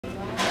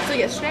So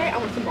yesterday I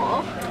went to the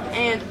mall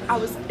and I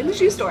was in the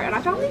shoe store and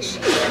I found these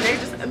shoes and they're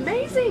just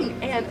amazing,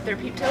 and they're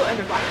peep toe and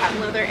they're black patent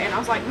leather, and I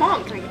was like,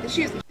 Mom, can I get the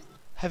shoes?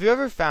 Have you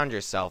ever found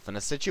yourself in a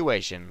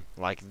situation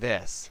like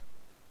this?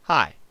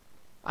 Hi,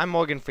 I'm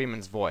Morgan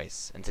Freeman's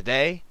voice, and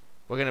today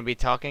we're going to be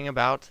talking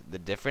about the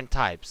different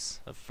types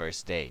of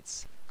first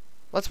dates.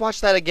 Let's watch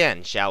that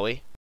again, shall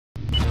we?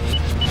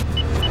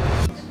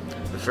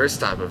 The first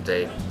type of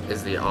date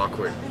is the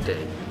awkward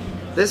date.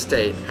 This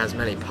date has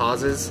many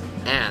pauses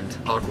and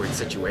awkward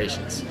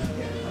situations.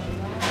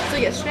 So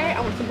yesterday I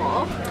went to the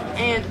mall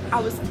and I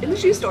was in the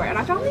shoe store and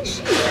I found these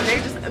shoes and they're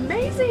just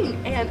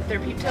amazing, and they're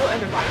peep toe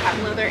and they're black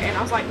patent leather, and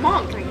I was like,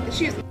 Mom, can I get the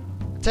shoes?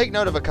 Take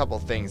note of a couple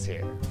things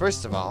here.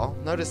 First of all,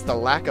 notice the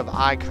lack of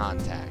eye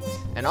contact,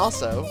 and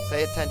also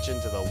pay attention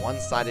to the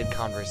one-sided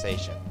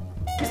conversation.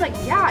 He's like,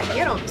 yeah,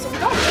 get them. So we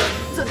got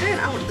them. So then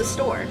I went to the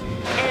store,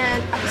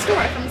 and at the store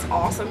I found this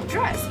awesome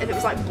dress, and it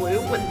was like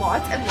blue with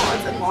lots and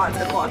lots and lots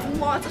and lots and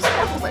lots of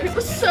sparkles, and it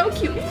was so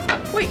cute.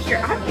 Wait, here,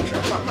 I have a picture.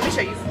 Hold on, let me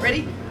show you.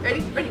 Ready?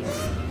 Ready? Ready?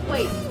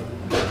 Wait,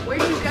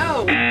 where'd you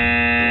go?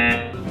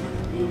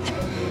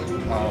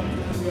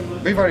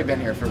 We've already been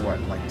here for what,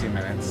 like 2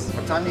 minutes?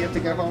 What time do you have to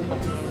go home?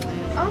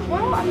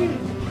 Well, I mean,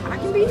 I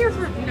can be here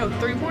for,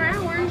 3 more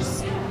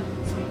hours.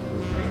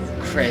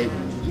 Great.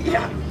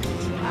 Yeah,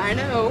 I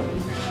know.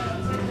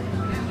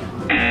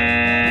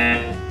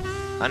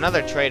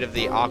 Another trait of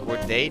the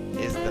awkward date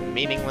is the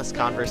meaningless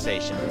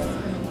conversation.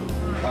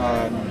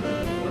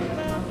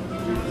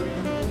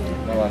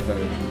 Well,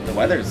 the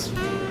weather's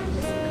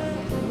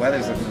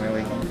looking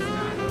really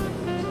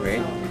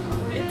great.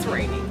 It's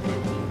raining.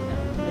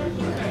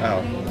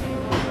 Oh.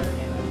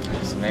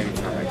 So maybe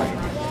it's not like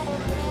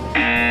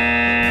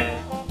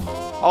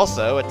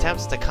Also,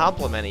 attempts to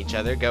compliment each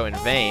other go in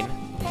vain.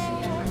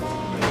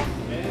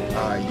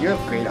 you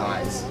have great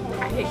eyes.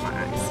 I hate my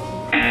eyes.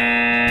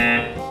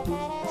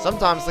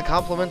 Sometimes the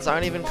compliments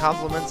aren't even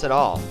compliments at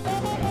all.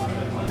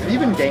 Have you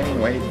been gaining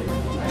weight?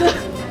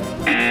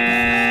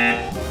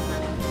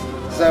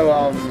 So,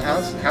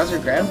 how's your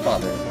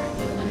grandfather?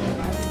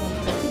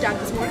 He died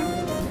this morning.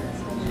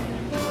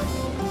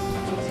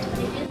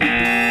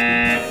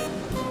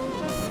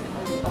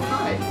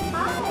 Hi.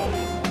 Hi.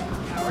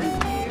 How are you?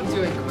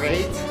 Doing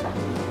great.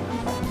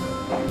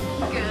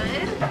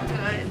 Good.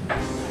 Good.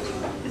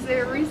 Is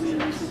there a reason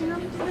you should be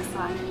on this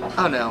side?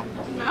 Oh no.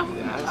 No?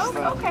 Yeah, I just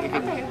thought we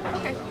could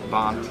Okay.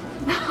 bond.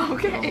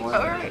 Okay,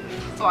 alright.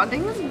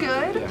 Bonding is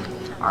good.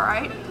 Yeah.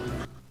 Alright.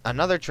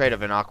 Another trait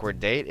of an awkward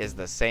date is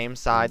the same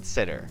side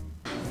sitter.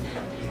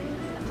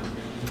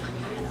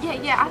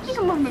 Yeah, I think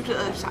I'm gonna move to the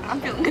other side.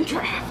 I'm feeling a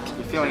draft.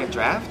 You feeling a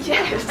draft?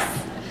 Yes.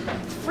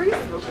 It's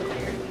freezing over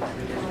there.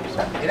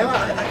 You know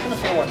what? I kind of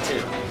feel one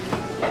too.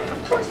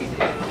 Of course you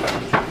do.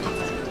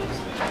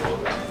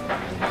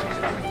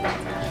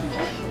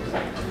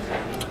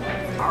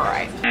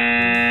 Alright.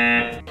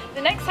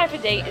 The next type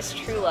of date is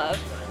true love.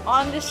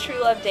 On this true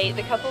love date,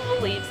 the couple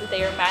believes that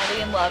they are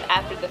madly in love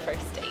after the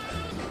first date.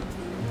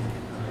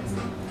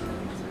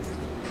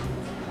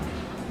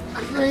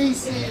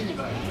 Gracie!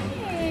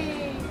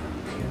 Hey!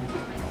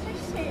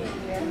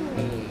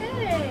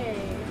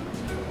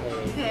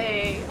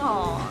 Hey!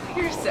 Aw,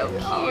 you're so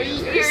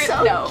cute. You're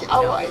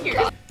so cute.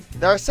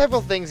 There are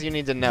several things you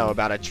need to know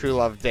about a true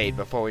love date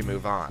before we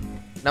move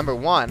on. Number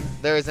 1,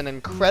 there is an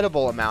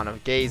incredible amount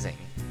of gazing.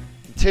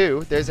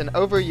 2, there's an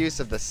overuse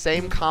of the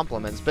same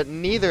compliments, but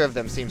neither of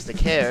them seems to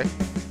care.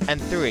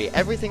 And 3,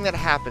 everything that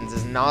happens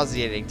is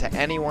nauseating to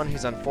anyone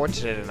who's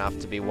unfortunate enough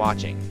to be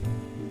watching.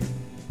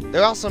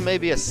 There also may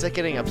be a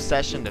sickening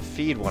obsession to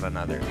feed one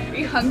another. Are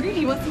you hungry?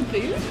 Do you want some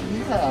food?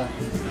 Yeah.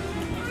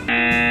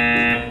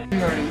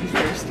 Are you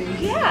thirsty?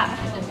 Yeah.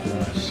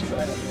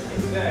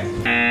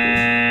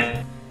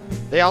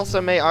 They also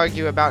may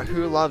argue about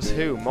who loves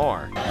who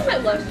more. I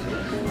love you.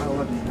 I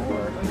love you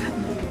more.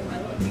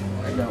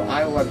 No,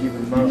 I love you the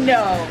most.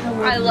 No,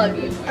 I love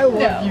you. I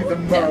love you the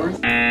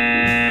most.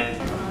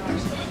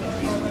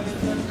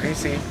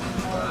 Gracie,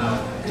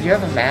 do you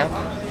have a map?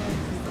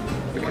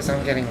 Because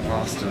I'm getting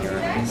lost in your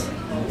eyes.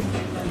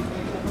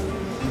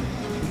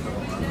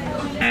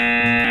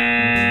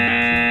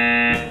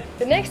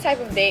 The next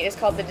type of date is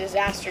called the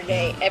disaster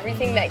date.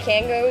 Everything that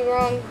can go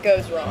wrong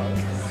goes wrong.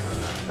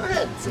 Go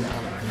ahead, sit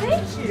down.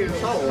 Thank you.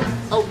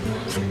 Oh,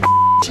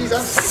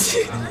 Jesus.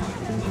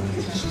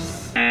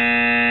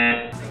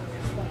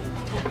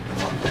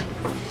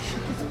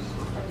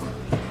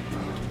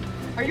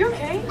 Are you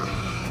okay?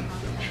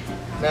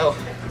 No,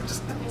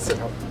 just sit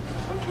down.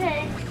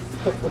 Okay.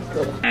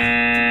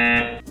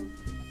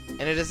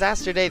 In a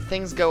disaster date,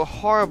 things go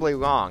horribly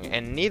wrong,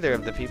 and neither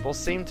of the people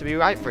seem to be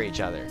right for each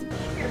other.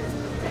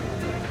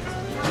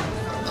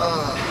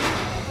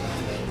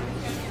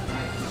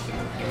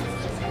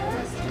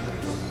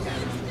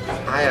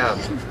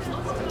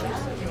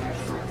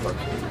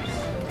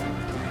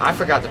 I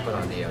forgot to put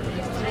on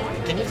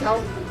deodorant. Can you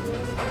tell?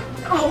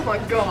 Oh my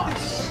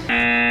gosh.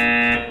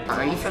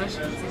 Are you finished?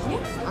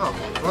 Yeah. Oh,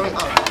 let me. Oh.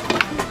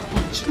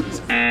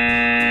 Jeez.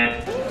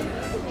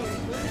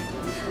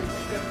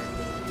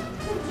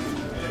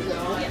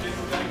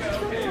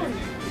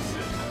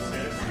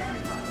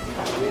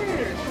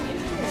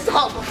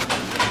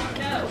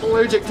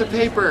 allergic to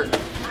paper.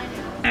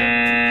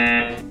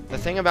 The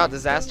thing about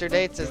disaster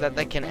dates is that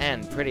they can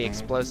end pretty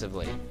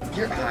explosively.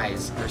 Your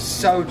eyes are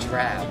so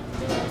drab.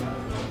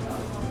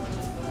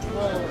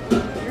 Well,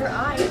 your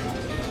eyes.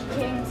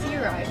 Can't even see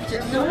your eyes. You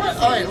know what?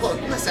 Alright,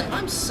 look, listen,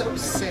 I'm so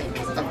sick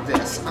of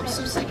this. I'm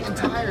so sick and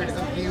tired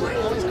of you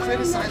always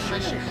criticizing my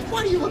shirt.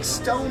 Why do you look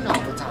stoned all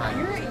the time?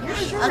 Your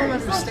shirt. I don't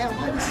understand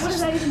why this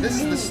is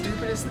the mean?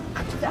 stupidest.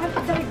 Is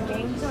that a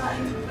game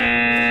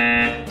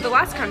time? The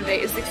last kind of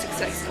date is the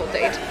successful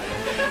date.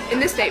 In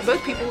this date,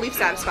 both people leave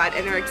satisfied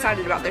and are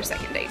excited about their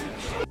second date.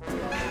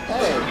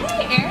 Hey,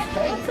 Hey,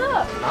 Aaron. What's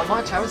up? not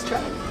much. How was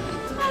track?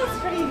 Oh, it's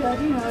pretty good,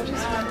 you know,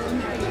 just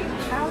running.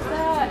 How's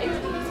that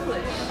English?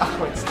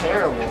 Oh, it's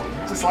terrible.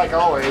 Just like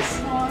always.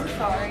 Oh, I'm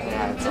sorry.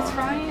 Yeah, it's It's all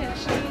Ryan and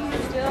she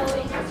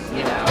still,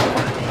 you know,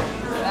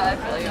 I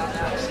feel you on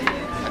that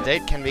shit. A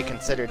date can be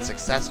considered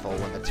successful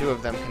when the two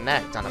of them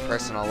connect on a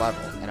personal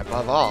level, and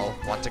above all,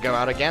 want to go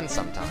out again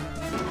sometime.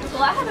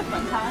 Well, I had a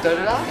fun time. So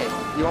did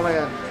I. You want me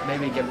to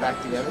maybe get back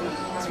together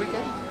this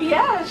weekend?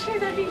 Yeah, sure,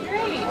 that'd be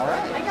great. All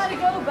right. I gotta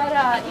go, but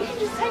you can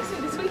just text me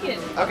this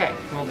weekend. Okay,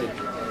 we'll do.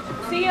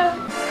 See ya.